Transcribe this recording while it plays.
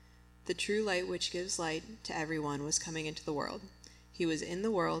The true light which gives light to everyone was coming into the world. He was in the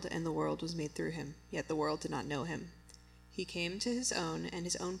world, and the world was made through him, yet the world did not know him. He came to his own, and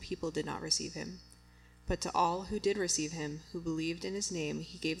his own people did not receive him. But to all who did receive him, who believed in his name,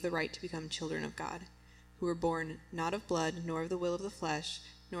 he gave the right to become children of God, who were born not of blood, nor of the will of the flesh,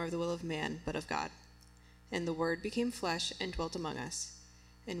 nor of the will of man, but of God. And the Word became flesh and dwelt among us.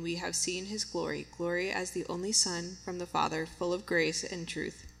 And we have seen his glory, glory as the only Son from the Father, full of grace and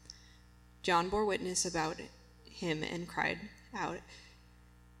truth. John bore witness about him and cried out,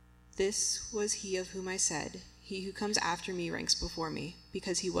 "This was he of whom I said, 'He who comes after me ranks before me,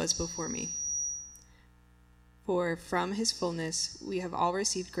 because he was before me.' For from his fullness we have all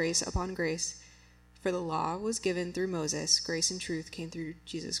received grace upon grace. For the law was given through Moses, grace and truth came through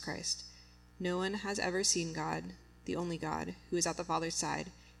Jesus Christ. No one has ever seen God, the only God, who is at the Father's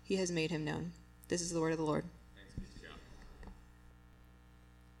side. He has made him known." This is the word of the Lord.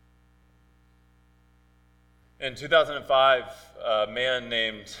 In 2005, a man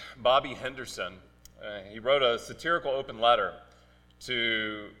named Bobby Henderson, he wrote a satirical open letter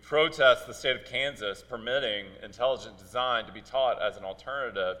to protest the state of Kansas permitting intelligent design to be taught as an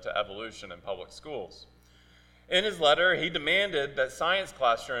alternative to evolution in public schools. In his letter, he demanded that science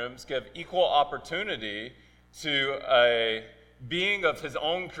classrooms give equal opportunity to a being of his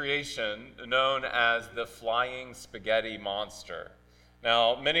own creation known as the flying spaghetti monster.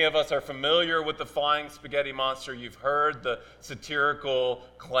 Now, many of us are familiar with the flying spaghetti monster. You've heard the satirical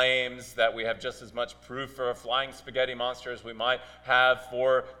claims that we have just as much proof for a flying spaghetti monster as we might have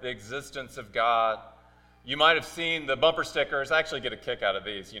for the existence of God. You might have seen the bumper stickers. I actually get a kick out of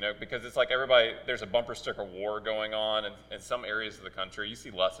these, because it's like there's a bumper sticker war going on in some areas of the country. You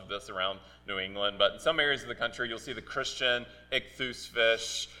see less of this around New England, but in some areas of the country, you'll see the Christian ichthus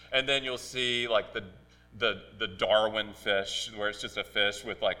fish, and then you'll see like the Darwin fish, where it's just a fish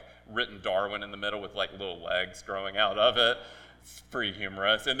with like written Darwin in the middle with like little legs growing out of it. It's pretty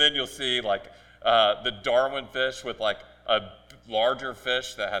humorous. And then you'll see like the Darwin fish with like a larger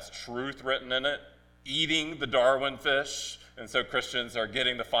fish that has truth written in it, eating the Darwin fish. And so Christians are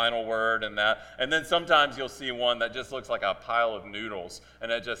getting the final word in that. And then sometimes you'll see one that just looks like a pile of noodles,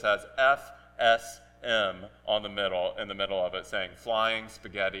 and it just has FSM in the middle of it, saying flying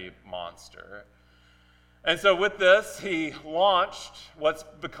spaghetti monster. And so with this, he launched what's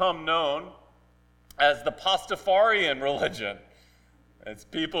become known as the Pastafarian religion. It's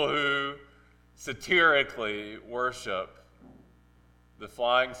people who satirically worship the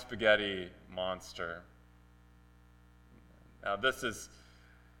flying spaghetti monster. Now, this is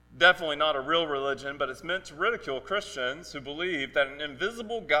definitely not a real religion, but it's meant to ridicule Christians who believe that an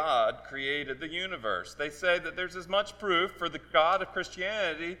invisible God created the universe. They say that there's as much proof for the God of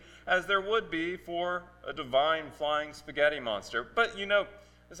Christianity as there would be for a divine flying spaghetti monster. But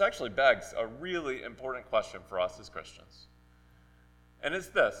this actually begs a really important question for us as Christians. And it's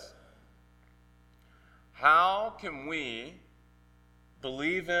this: how can we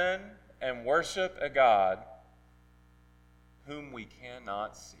believe in and worship a God whom we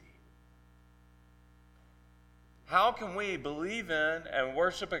cannot see? How can we believe in and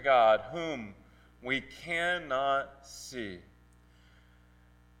worship a God whom we cannot see?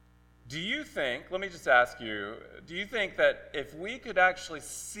 Let me just ask you, do you think that if we could actually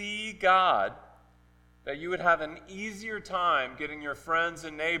see God, that you would have an easier time getting your friends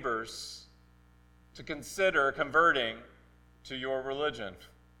and neighbors to consider converting to your religion?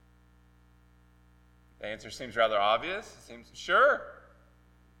 The answer seems rather obvious. It seems, sure.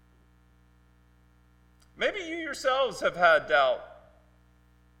 Maybe you yourselves have had doubts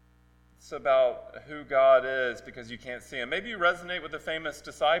about who God is because you can't see him. Maybe you resonate with the famous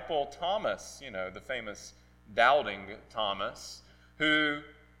disciple Thomas, the famous doubting Thomas, who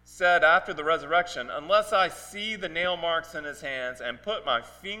said after the resurrection, "Unless I see the nail marks in his hands and put my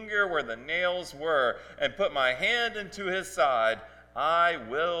finger where the nails were and put my hand into his side, I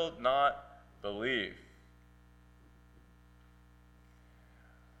will not believe."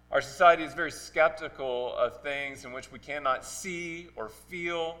 Our society is very skeptical of things in which we cannot see or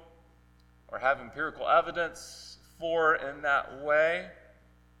feel or have empirical evidence for in that way.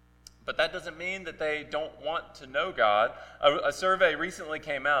 But that doesn't mean that they don't want to know God. A survey recently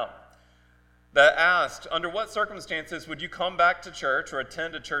came out that asked, under what circumstances would you come back to church or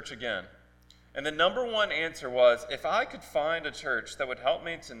attend a church again? And the number one answer was, if I could find a church that would help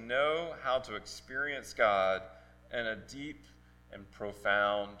me to know how to experience God in a deep and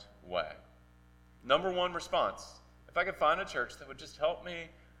profound way. Number one response, if I could find a church that would just help me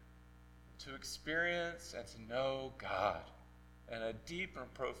to experience and to know God in a deep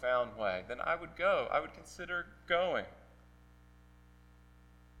and profound way, then I would go. I would consider going.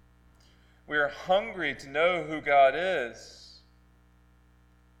 We are hungry to know who God is.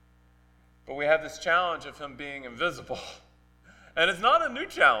 But we have this challenge of him being invisible. And it's not a new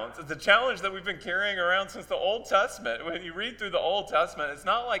challenge. It's a challenge that we've been carrying around since the Old Testament. When you read through the Old Testament, it's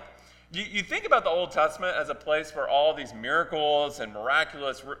not like you think about the Old Testament as a place where all these miracles and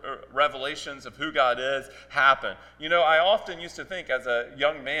miraculous revelations of who God is happen. I often used to think as a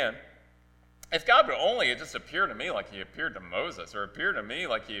young man, if God would only just appear to me like he appeared to Moses, or appear to me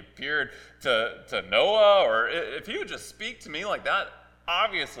like he appeared to Noah, or if he would just speak to me like that,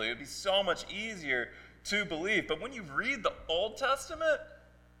 obviously it would be so much easier to believe. But when you read the Old Testament,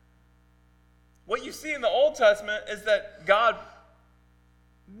 what you see in the Old Testament is that God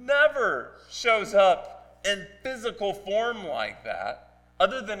never shows up in physical form like that,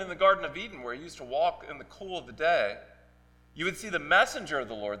 other than in the Garden of Eden, where he used to walk in the cool of the day. You would see the messenger of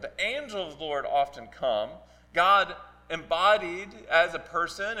the Lord, the angel of the Lord often come. God embodied as a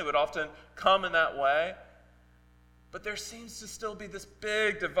person, it would often come in that way. But there seems to still be this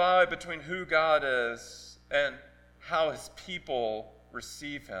big divide between who God is and how his people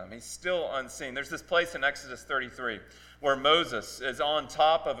receive him. He's still unseen. There's this place in Exodus 33 where Moses is on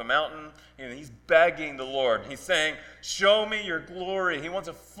top of a mountain and he's begging the Lord. He's saying, "Show me your glory." He wants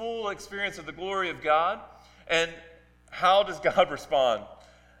a full experience of the glory of God. And how does God respond?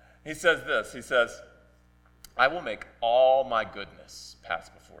 He says this. He says, "I will make all my goodness pass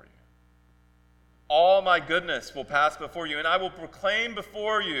before you. All my goodness will pass before you, and I will proclaim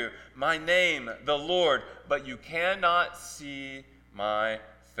before you my name, the Lord, but you cannot see my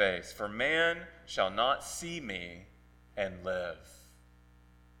face. For man shall not see me and live."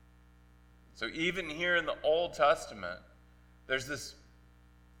 So even here in the Old Testament, there's this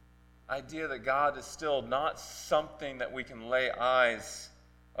idea that God is still not something that we can lay eyes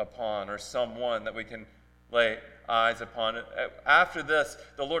upon, or someone that we can lay eyes upon. After this,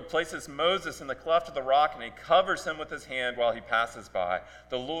 the Lord places Moses in the cleft of the rock, and he covers him with his hand while he passes by.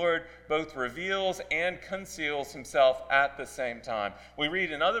 The Lord both reveals and conceals himself at the same time. We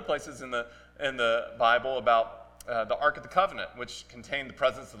read in other places in the Bible about the Ark of the Covenant, which contained the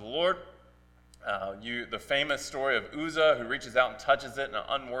presence of the Lord. The famous story of Uzzah, who reaches out and touches it in an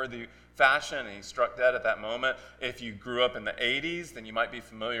unworthy fashion, and he's struck dead at that moment. If you grew up in the 80s, then you might be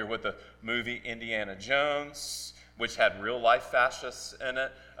familiar with the movie Indiana Jones, which had real-life fascists in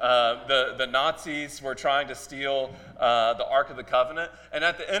it. The Nazis were trying to steal the Ark of the Covenant, and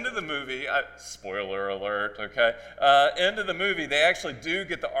at the end of the movie, spoiler alert, okay, end of the movie, they actually do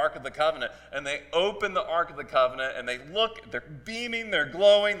get the Ark of the Covenant, and they open the Ark of the Covenant, and they look, they're beaming, they're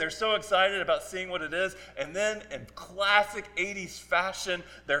glowing, they're so excited about seeing what it is, and then in classic 80s fashion,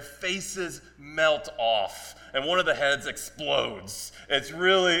 their faces melt off, and one of the heads explodes. It's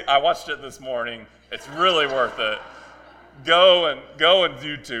really, I watched it this morning, it's really worth it. Go and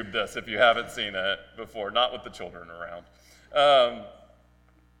YouTube this if you haven't seen it before, not with the children around.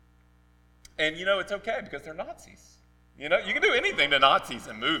 And it's okay because they're Nazis. You can do anything to Nazis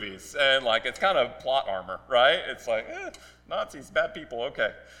in movies, and it's kind of plot armor, right? It's like, Nazis, bad people,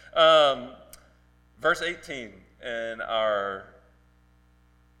 okay. Verse 18 in our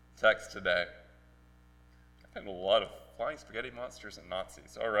text today. I've had a lot of flying spaghetti monsters and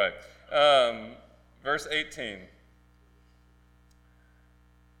Nazis. All right. Verse 18.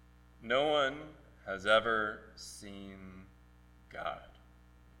 No one has ever seen God.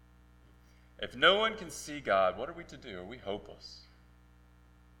 If no one can see God, what are we to do? Are we hopeless?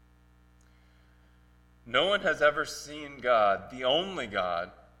 No one has ever seen God, the only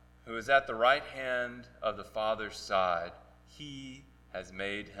God, who is at the right hand of the Father's side. He has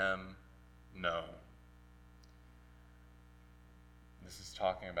made him known. This is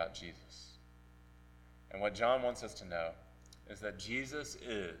talking about Jesus. And what John wants us to know is that Jesus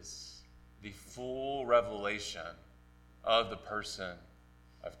is the full revelation of the person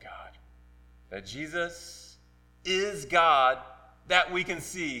of God. That Jesus is God that we can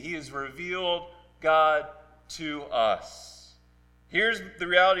see. He has revealed God to us. Here's the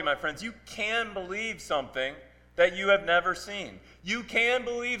reality, my friends. You can believe something that you have never seen. You can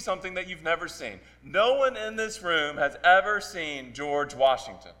believe something that you've never seen. No one in this room has ever seen George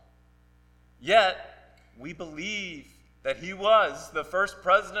Washington. Yet, we believe that he was the first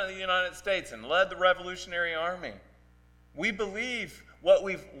president of the United States and led the Revolutionary Army. We believe what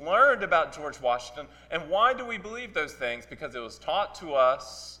we've learned about George Washington. And why do we believe those things? Because it was taught to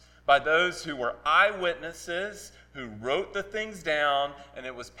us by those who were eyewitnesses, who wrote the things down, and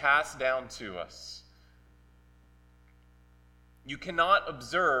it was passed down to us. You cannot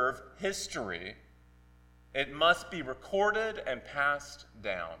observe history. It must be recorded and passed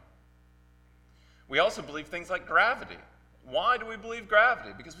down. We also believe things like gravity Why do we believe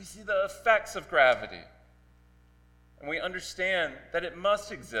gravity? Because we see the effects of gravity. And we understand that it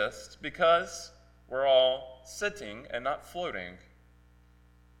must exist because we're all sitting and not floating.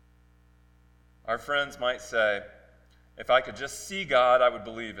 Our friends might say, if I could just see God, I would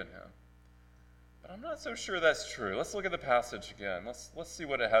believe in him. But I'm not so sure that's true. Let's look at the passage again. Let's see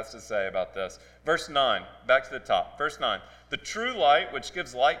what it has to say about this. Verse 9, back to the top. Verse 9, the true light, which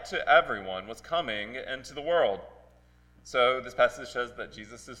gives light to everyone, was coming into the world. So this passage says that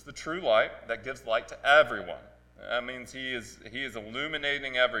Jesus is the true light that gives light to everyone. That means he is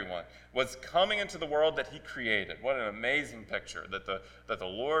illuminating everyone. Was coming into the world that he created. What an amazing picture that the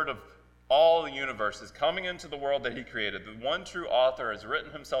Lord of all the universe is coming into the world that he created. The one true author has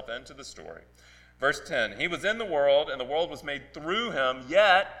written himself into the story. Verse 10, he was in the world, and the world was made through him,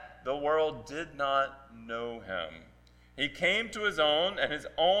 yet the world did not know him. He came to his own, and his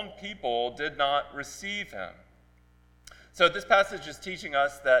own people did not receive him. So this passage is teaching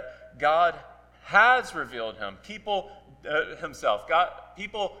us that God has revealed him. People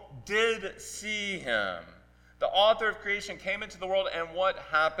did see him. The author of creation came into the world, and what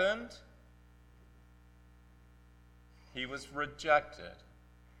happened? He was rejected.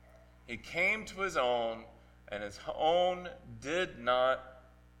 He came to his own, and his own did not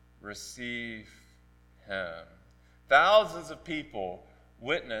receive him. Thousands of people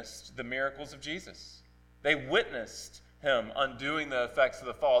witnessed the miracles of Jesus. They witnessed him undoing the effects of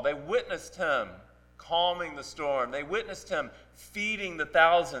the fall. They witnessed him calming the storm. They witnessed him feeding the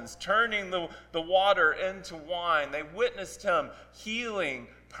thousands, turning the water into wine. They witnessed him healing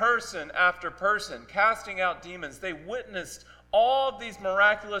person after person, casting out demons. They witnessed all of these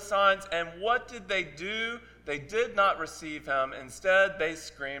miraculous signs, and what did they do? They did not receive him. Instead, they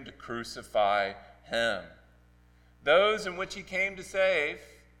screamed, "Crucify him." Those in which he came to save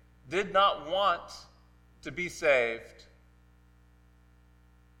did not want to be saved.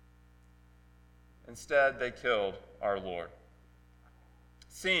 Instead, they killed our Lord.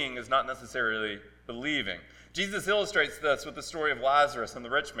 Seeing is not necessarily believing. Jesus illustrates this with the story of Lazarus and the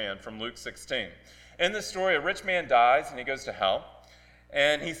rich man from Luke 16. In this story, a rich man dies and he goes to hell,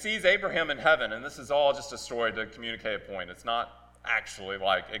 and he sees Abraham in heaven, and this is all just a story to communicate a point. It's not actually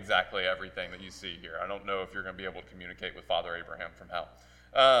like exactly everything that you see here. I don't know if you're going to be able to communicate with Father Abraham from hell.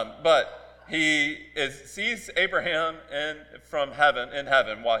 But he sees Abraham in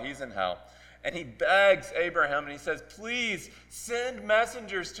heaven while he's in hell. And he begs Abraham and he says, "Please send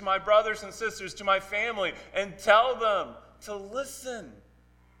messengers to my brothers and sisters, to my family, and tell them to listen.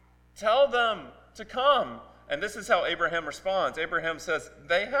 Tell them to come." And this is how Abraham responds. Abraham says,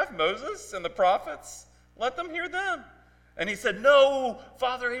 "They have Moses and the prophets. Let them hear them." And he said, "No,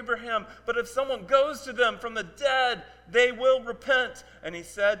 Father Abraham, but if someone goes to them from the dead, they will repent." And he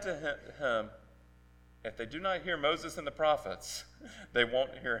said to him, "If they do not hear Moses and the prophets, they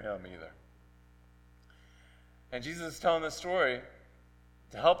won't hear him either." And Jesus is telling this story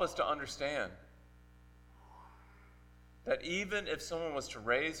to help us to understand that even if someone was to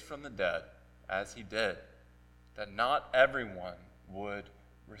raise from the dead, as he did, that not everyone would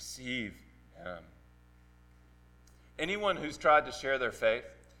receive him. Anyone who's tried to share their faith,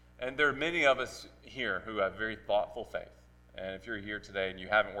 and there are many of us here who have very thoughtful faith, and if you're here today and you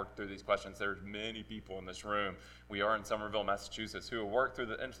haven't worked through these questions, there's many people in this room. We are in Somerville, Massachusetts, who have worked through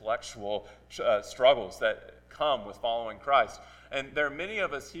the intellectual struggles that come with following Christ. And there are many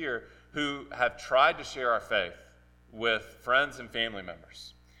of us here who have tried to share our faith with friends and family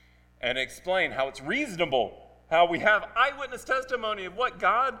members and explain how it's reasonable, how we have eyewitness testimony of what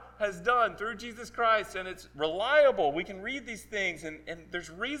God has done through Jesus Christ, and it's reliable. We can read these things, and there's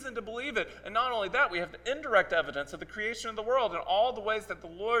reason to believe it. And not only that, we have the indirect evidence of the creation of the world and all the ways that the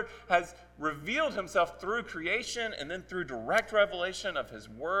Lord has revealed himself through creation and then through direct revelation of his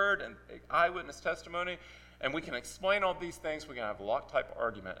word and eyewitness testimony. And we can explain all these things. We can have a Locke-type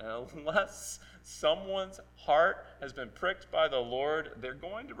argument. And unless someone's heart has been pricked by the Lord, they're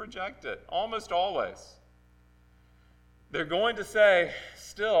going to reject it, almost always. They're going to say,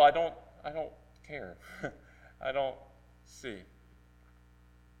 "Still, I don't care. I don't see."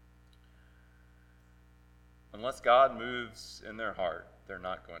 Unless God moves in their heart, they're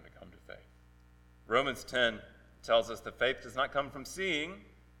not going to come to faith. Romans 10 tells us that faith does not come from seeing,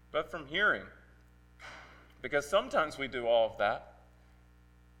 but from hearing. Because sometimes we do all of that.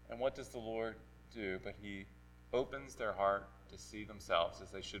 And what does the Lord do? But he opens their heart to see themselves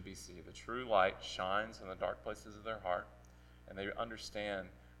as they should be seen. The true light shines in the dark places of their heart, and they understand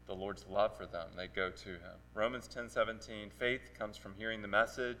the Lord's love for them. They go to him. Romans 10:17, faith comes from hearing the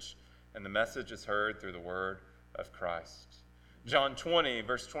message, and the message is heard through the word of Christ. John 20,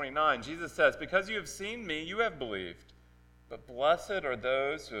 verse 29, Jesus says, "Because you have seen me, you have believed. But blessed are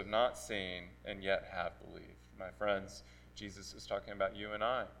those who have not seen and yet have believed. My friends, Jesus is talking about you and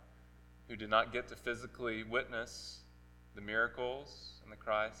I, who did not get to physically witness the miracles in the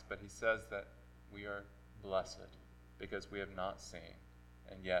Christ, but he says that we are blessed because we have not seen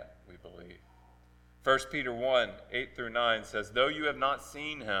and yet we believe. 1 Peter 1, 8 through 9 says, though you have not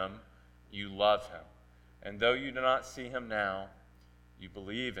seen him, you love him. And though you do not see him now, you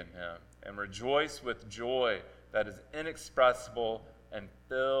believe in him and rejoice with joy that is inexpressible and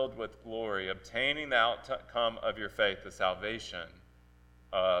filled with glory, obtaining the outcome of your faith, the salvation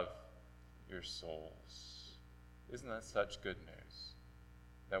of your souls. Isn't that such good news?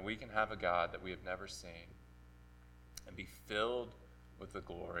 That we can have a God that we have never seen and be filled with the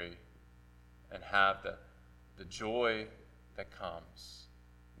glory and have the joy that comes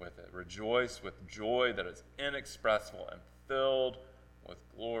with it. Rejoice with joy that is inexpressible and filled with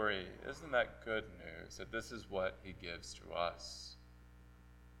glory. Isn't that good news? That this is what he gives to us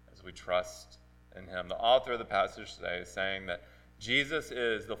as we trust in him. The author of the passage today is saying that Jesus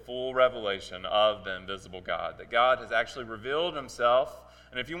is the full revelation of the invisible God, that God has actually revealed himself.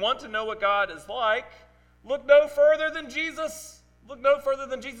 And if you want to know what God is like, look no further than Jesus. Look no further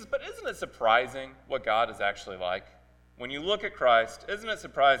than Jesus. But isn't it surprising what God is actually like? When you look at Christ, isn't it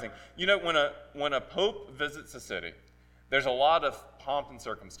surprising? You know, when a pope visits a city, there's a lot of pomp and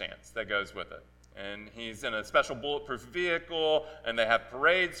circumstance that goes with it. And he's in a special bulletproof vehicle, and they have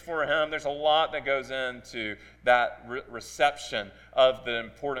parades for him. There's a lot that goes into that reception of the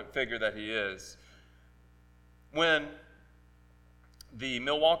important figure that he is. When the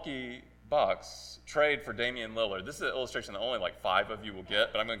Milwaukee Bucks trade for Damian Lillard, this is an illustration that only like 5 of you will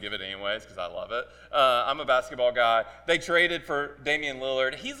get, but I'm going to give it anyways because I love it. I'm a basketball guy. They traded for Damian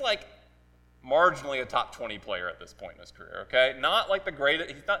Lillard. He's like marginally a top 20 player at this point in his career, okay? Not like the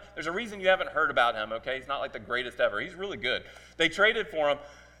greatest. There's a reason you haven't heard about him, okay? He's not like the greatest ever. He's really good. They traded for him.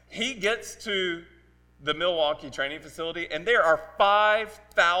 He gets to the Milwaukee training facility, and there are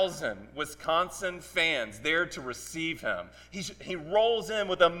 5,000 Wisconsin fans there to receive him. He rolls in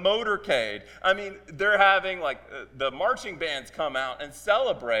with a motorcade. I mean, they're having the marching bands come out and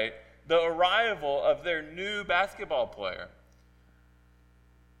celebrate the arrival of their new basketball player.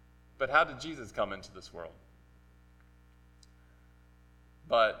 But how did Jesus come into this world?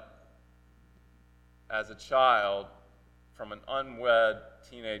 But as a child from an unwed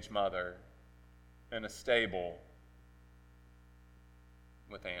teenage mother in a stable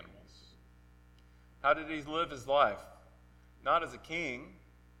with animals. How did he live his life? Not as a king,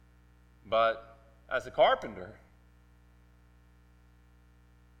 but as a carpenter.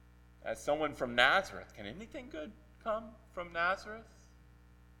 As someone from Nazareth. Can anything good come from Nazareth?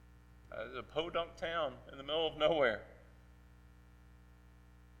 A podunk town in the middle of nowhere.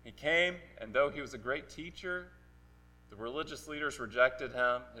 He came, and though he was a great teacher, the religious leaders rejected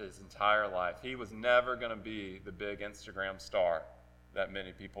him his entire life. He was never going to be the big Instagram star that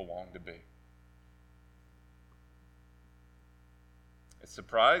many people long to be. It's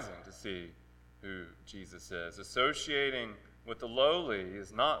surprising to see who Jesus is. Associating with the lowly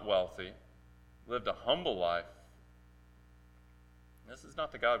is not wealthy, lived a humble life. This is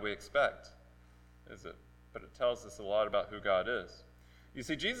not the God we expect, is it? But it tells us a lot about who God is. You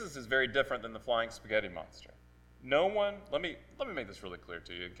see, Jesus is very different than the flying spaghetti monster. No one, let me make this really clear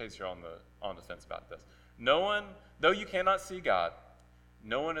to you in case you're on the fence about this. No one, though you cannot see God,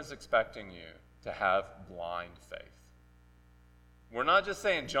 no one is expecting you to have blind faith. We're not just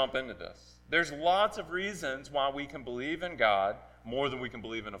saying jump into this. There's lots of reasons why we can believe in God more than we can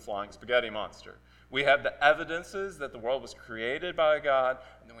believe in a flying spaghetti monster. We have the evidences that the world was created by God,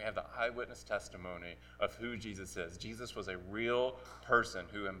 and then we have the eyewitness testimony of who Jesus is. Jesus was a real person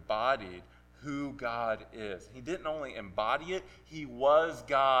who embodied who God is. He didn't only embody it, he was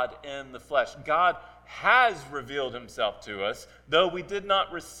God in the flesh. God has revealed himself to us, though we did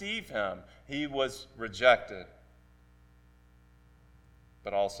not receive him. He was rejected,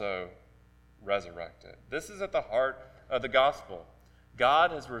 but also resurrected. This is at the heart of the gospel.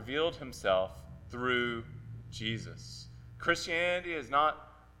 God has revealed himself through Jesus. Christianity is not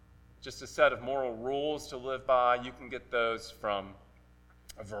just a set of moral rules to live by. You can get those from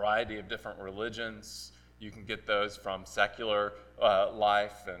a variety of different religions. You can get those from secular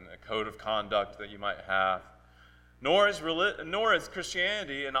life and a code of conduct that you might have. Nor is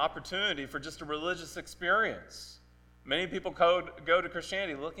Christianity an opportunity for just a religious experience. Many people go to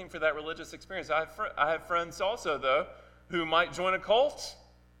Christianity looking for that religious experience. I have friends also, though, who might join a cult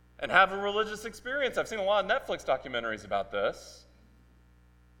and have a religious experience. I've seen a lot of Netflix documentaries about this.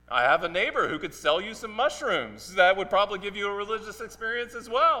 I have a neighbor who could sell you some mushrooms that would probably give you a religious experience as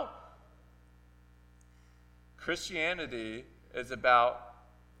well. Christianity is about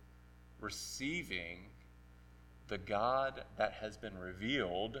receiving the God that has been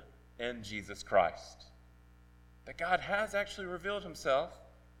revealed in Jesus Christ. That God has actually revealed himself,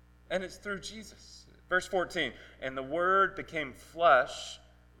 and it's through Jesus. Verse 14, and the Word became flesh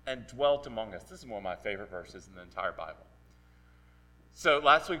and dwelt among us. This is one of my favorite verses in the entire Bible. So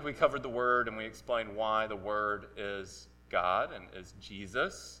last week we covered the Word, and we explained why the Word is God and is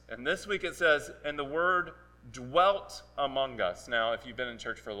Jesus. And this week it says, and the Word dwelt among us. Now, if you've been in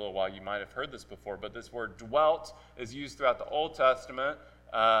church for a little while, you might have heard this before, but this word dwelt is used throughout the Old Testament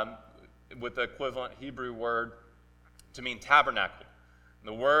with the equivalent Hebrew word to mean tabernacled.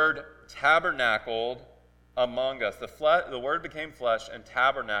 The word tabernacled among us. The word became flesh and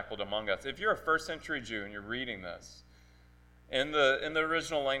tabernacled among us. If you're a first century Jew and you're reading this, in the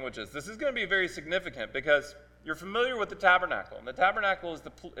original languages, this is going to be very significant because you're familiar with the tabernacle. And the tabernacle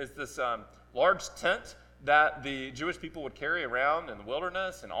is this large tent that the Jewish people would carry around in the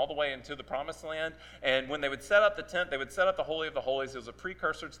wilderness and all the way into the Promised Land. And when they would set up the tent, they would set up the Holy of the Holies. It was a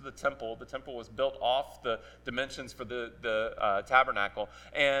precursor to the temple. The temple was built off the dimensions for the tabernacle.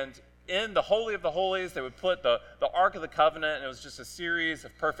 And in the Holy of the Holies, they would put the Ark of the Covenant, and it was just a series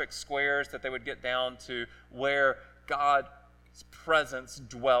of perfect squares that they would get down to where God's presence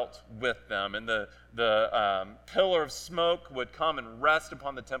dwelt with them. And the pillar of smoke would come and rest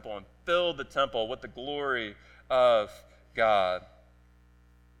upon the temple and fill the temple with the glory of God.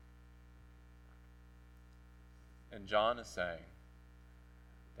 And John is saying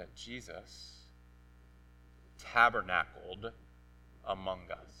that Jesus tabernacled among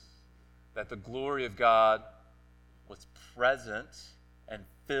us, that the glory of God was present and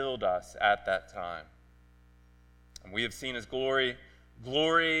filled us at that time. And we have seen his glory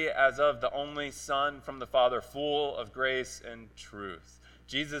as of the only Son from the Father, full of grace and truth.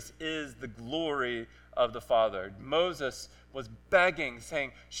 Jesus is the glory of the Father. Moses was begging,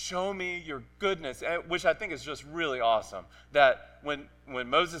 saying, show me your goodness, which I think is just really awesome. That when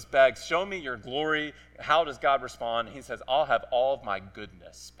Moses begs, show me your glory, how does God respond? He says, I'll have all of my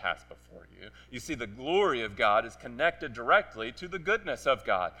goodness pass before you. You see, the glory of God is connected directly to the goodness of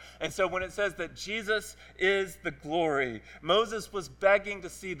God. And so when it says that Jesus is the glory, Moses was begging to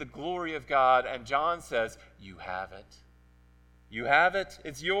see the glory of God, and John says, you have it. You have it.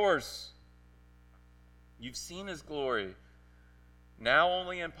 It's yours. You've seen his glory. Now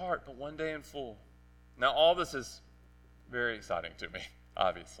only in part, but one day in full. Now all this is very exciting to me,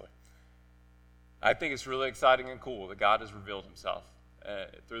 obviously. I think it's really exciting and cool that God has revealed himself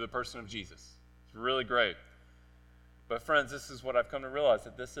through the person of Jesus. It's really great. But friends, this is what I've come to realize,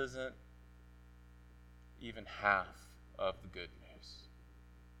 that this isn't even half of the good news.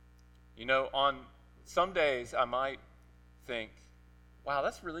 You know, on some days I might think, wow,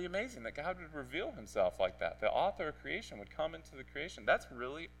 that's really amazing that God would reveal himself like that. The author of creation would come into the creation. That's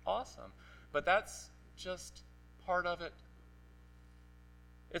really awesome. But that's just part of it.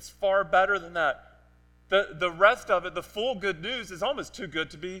 It's far better than that. The rest of it, the full good news, is almost too good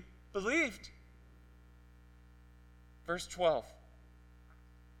to be believed. Verse 12.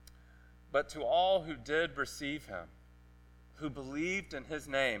 But to all who did receive him, who believed in his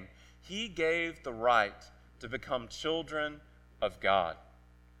name, he gave the right to become children of God,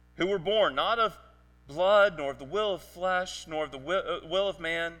 who were born not of blood, nor of the will of flesh, nor of the will of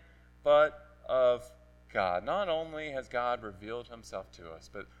man, but of God. Not only has God revealed himself to us,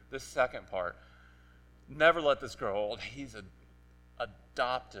 but this second part, never let this grow old. He's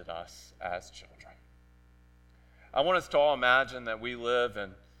adopted us as children. I want us to all imagine that we live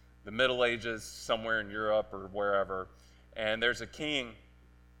in the Middle Ages somewhere in Europe or wherever, and there's a king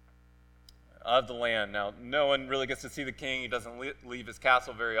of the land. Now, no one really gets to see the king. He doesn't leave his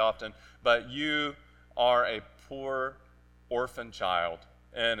castle very often, but you are a poor orphan child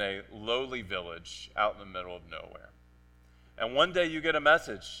in a lowly village out in the middle of nowhere. And one day you get a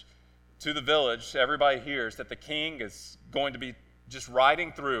message to the village. Everybody hears that the king is going to be just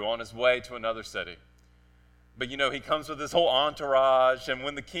riding through on his way to another city. But you know, he comes with his whole entourage, and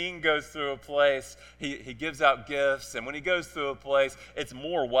when the king goes through a place, he gives out gifts, and when he goes through a place, it's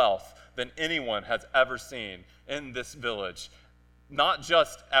more wealth than anyone has ever seen in this village. Not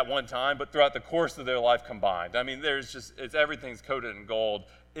just at one time, but throughout the course of their life combined. I mean, everything's coated in gold.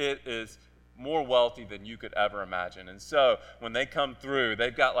 It is more wealthy than you could ever imagine. And so when they come through,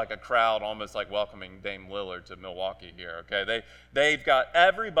 they've got like a crowd almost like welcoming Dame Lillard to Milwaukee here, okay? They've got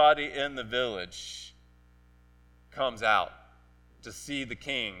everybody in the village comes out to see the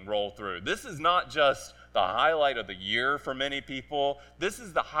king roll through. This is not just the highlight of the year for many people. This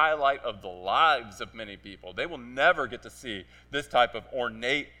is the highlight of the lives of many people. They will never get to see this type of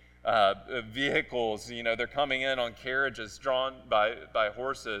ornate vehicles. They're coming in on carriages drawn by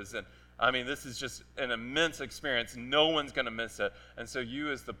horses. And I mean, this is just an immense experience. No one's going to miss it. And so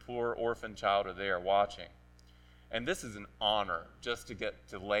you as the poor orphan child are there watching. And this is an honor just to get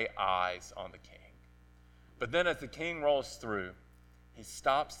to lay eyes on the king. But then as the king rolls through, he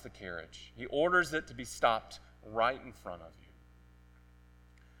stops the carriage. He orders it to be stopped right in front of you.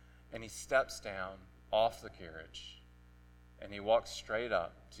 And he steps down off the carriage, and he walks straight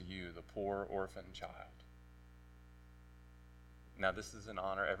up to you, the poor orphan child. Now, this is an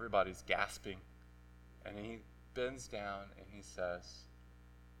honor. Everybody's gasping. And he bends down and he says,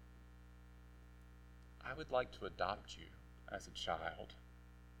 I would like to adopt you as a child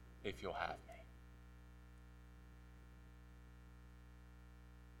if you'll have me.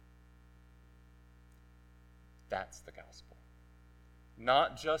 That's the gospel.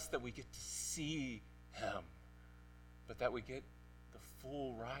 Not just that we get to see him, but that we get the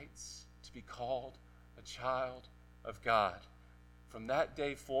full rights to be called a child of God. From that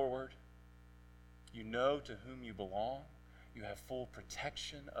day forward, you know to whom you belong. You have full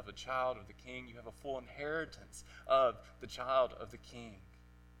protection of a child of the king. You have a full inheritance of the child of the king.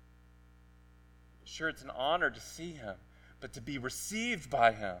 Sure, it's an honor to see him, but to be received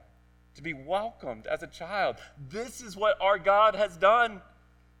by him, to be welcomed as a child. This is what our God has done.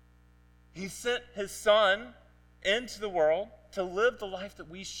 He sent his son into the world to live the life that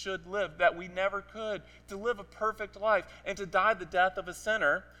we should live, that we never could, to live a perfect life, and to die the death of a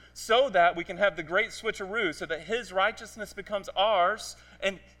sinner, so that we can have the great switcheroo, so that his righteousness becomes ours,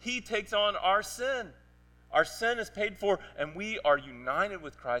 and he takes on our sin. Our sin is paid for, and we are united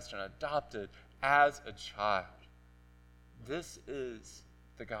with Christ and adopted as a child. This is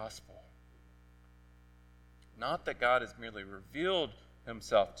the gospel. Not that God has merely revealed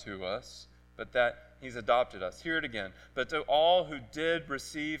himself to us, but that he's adopted us. Hear it again. But to all who did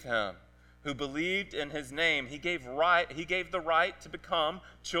receive him, who believed in his name, he gave the right to become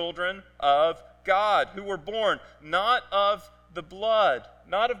children of God, who were born not of the blood,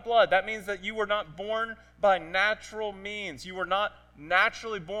 not of blood. That means that you were not born by natural means. You were not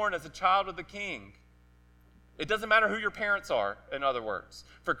naturally born as a child of the king. It doesn't matter who your parents are, in other words.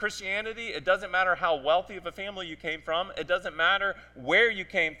 For Christianity, it doesn't matter how wealthy of a family you came from. It doesn't matter where you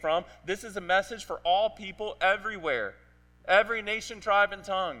came from. This is a message for all people everywhere, every nation, tribe, and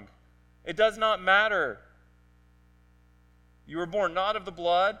tongue. It does not matter. You were born not of the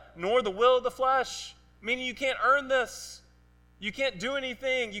blood, nor the will of the flesh, meaning you can't earn this. You can't do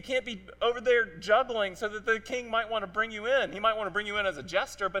anything. You can't be over there juggling so that the king might want to bring you in. He might want to bring you in as a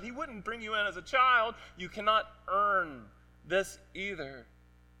jester, but he wouldn't bring you in as a child. You cannot earn this either,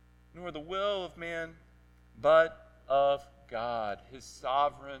 nor the will of man, but of God, his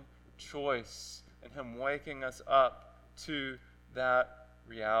sovereign choice, and him waking us up to that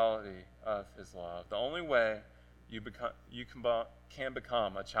reality of his love. The only way you can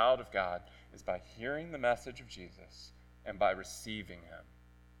become a child of God is by hearing the message of Jesus and by receiving him,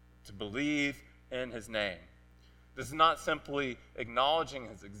 to believe in his name. This is not simply acknowledging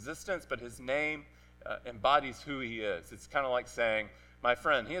his existence, but his name embodies who he is. It's kind of like saying, my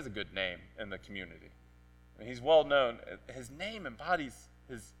friend, he has a good name in the community. And he's well known. His name embodies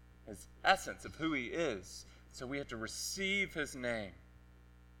his essence of who he is. So we have to receive his name.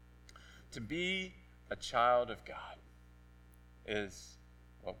 To be a child of God is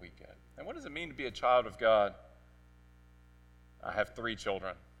what we get. And what does it mean to be a child of God? I have 3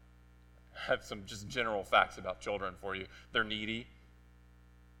 children. I have some just general facts about children for you. They're needy,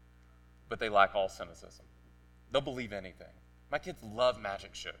 but they lack all cynicism. They'll believe anything. My kids love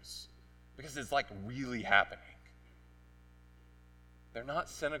magic shows because it's like really happening. They're not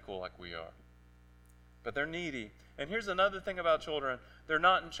cynical like we are, but they're needy. And here's another thing about children. They're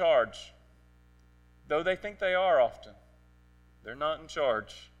not in charge, though they think they are often. They're not in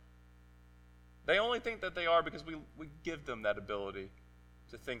charge. They only think that they are because we give them that ability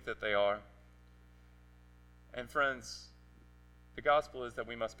to think that they are. And friends, the gospel is that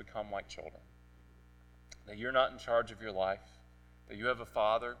we must become like children. That you're not in charge of your life. That you have a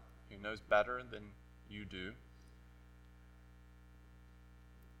father who knows better than you do.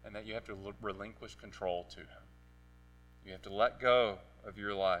 And that you have to relinquish control to him. You have to let go of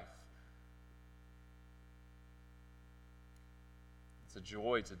your life. It's a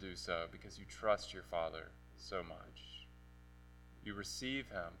joy to do so because you trust your Father so much. You receive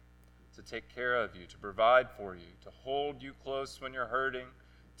him to take care of you, to provide for you, to hold you close when you're hurting,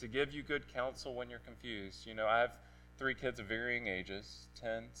 to give you good counsel when you're confused. You know, I have 3 kids of varying ages,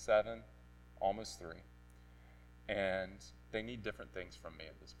 10, 7, almost 3. And they need different things from me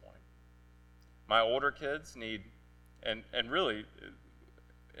at this point. My older kids need, and really,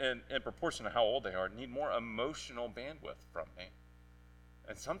 in proportion to how old they are, need more emotional bandwidth from me.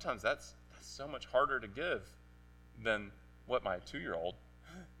 And sometimes that's so much harder to give than what my 2-year-old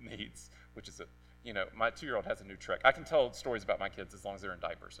needs, which is my 2-year-old has a new trick. I can tell stories about my kids as long as they're in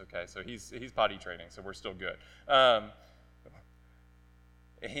diapers, okay? So he's potty training, so we're still good.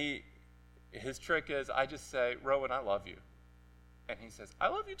 His trick is I just say, Rowan, I love you. And he says, I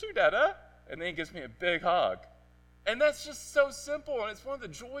love you too, Dada. And then he gives me a big hug. And that's just so simple, and it's one of the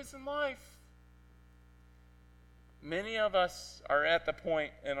joys in life. Many of us are at the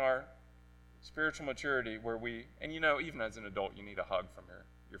point in our spiritual maturity where and even as an adult, you need a hug from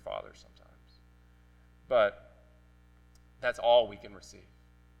your father sometimes. But that's all we can receive.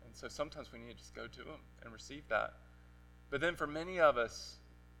 And so sometimes we need to just go to him and receive that. But then for many of us,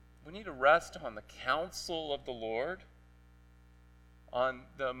 we need to rest on the counsel of the Lord, on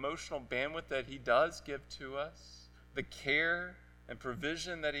the emotional bandwidth that he does give to us, the care and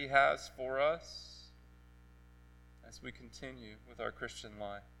provision that he has for us as we continue with our Christian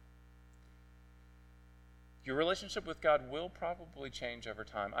life. Your relationship with God will probably change over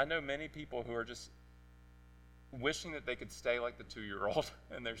time. I know many people who are just wishing that they could stay like the 2-year-old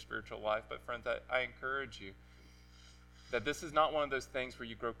in their spiritual life, but friends, I encourage you that this is not one of those things where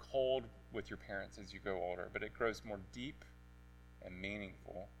you grow cold with your parents as you grow older, but it grows more deep and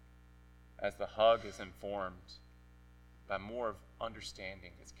meaningful as the hug is informed by more of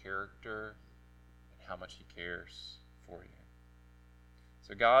understanding his character and how much he cares for you.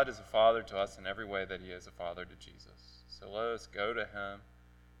 So God is a father to us in every way that he is a father to Jesus. So let us go to him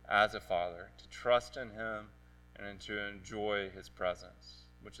as a father, to trust in him and to enjoy his presence,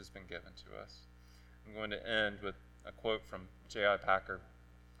 which has been given to us. I'm going to end with a quote from J.I. Packer.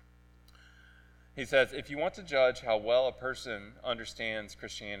 He says, if you want to judge how well a person understands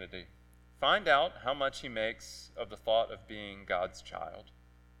Christianity, find out how much he makes of the thought of being God's child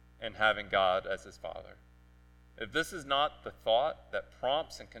and having God as his father. If this is not the thought that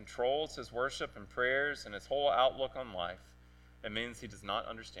prompts and controls his worship and prayers and his whole outlook on life, it means he does not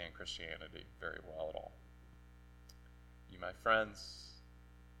understand Christianity very well at all. You, my friends,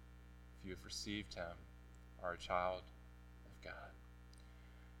 if you have received him, are a child of God.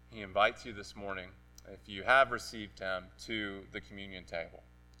 He invites you this morning, if you have received him, to the communion table.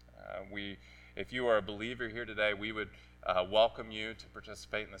 If you are a believer here today, we would welcome you to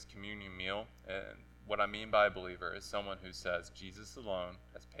participate in this communion meal. And what I mean by a believer is someone who says, Jesus alone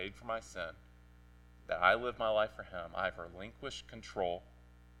has paid for my sin, that I live my life for him. I have relinquished control.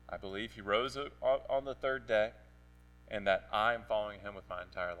 I believe he rose on the third day, and that I am following him with my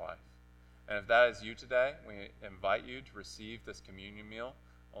entire life. And if that is you today, we invite you to receive this communion meal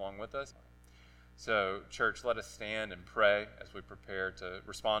along with us. So, church, let us stand and pray as we prepare to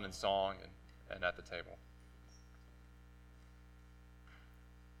respond in song and at the table.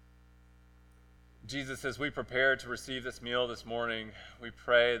 Jesus, as we prepare to receive this meal this morning, we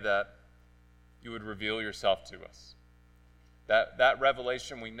pray that you would reveal yourself to us. That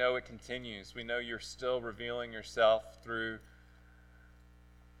revelation, we know it continues. We know you're still revealing yourself through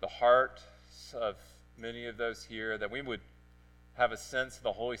the hearts of many of those here, that we would have a sense of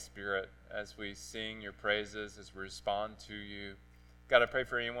the Holy Spirit as we sing your praises, as we respond to you. God, I pray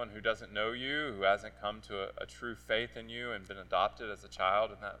for anyone who doesn't know you, who hasn't come to a true faith in you and been adopted as a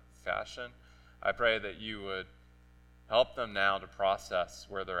child in that fashion. I pray that you would help them now to process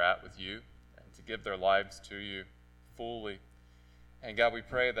where they're at with you and to give their lives to you fully. And God, we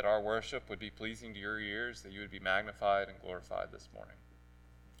pray that our worship would be pleasing to your ears, that you would be magnified and glorified this morning.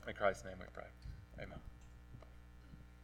 In Christ's name we pray. Amen.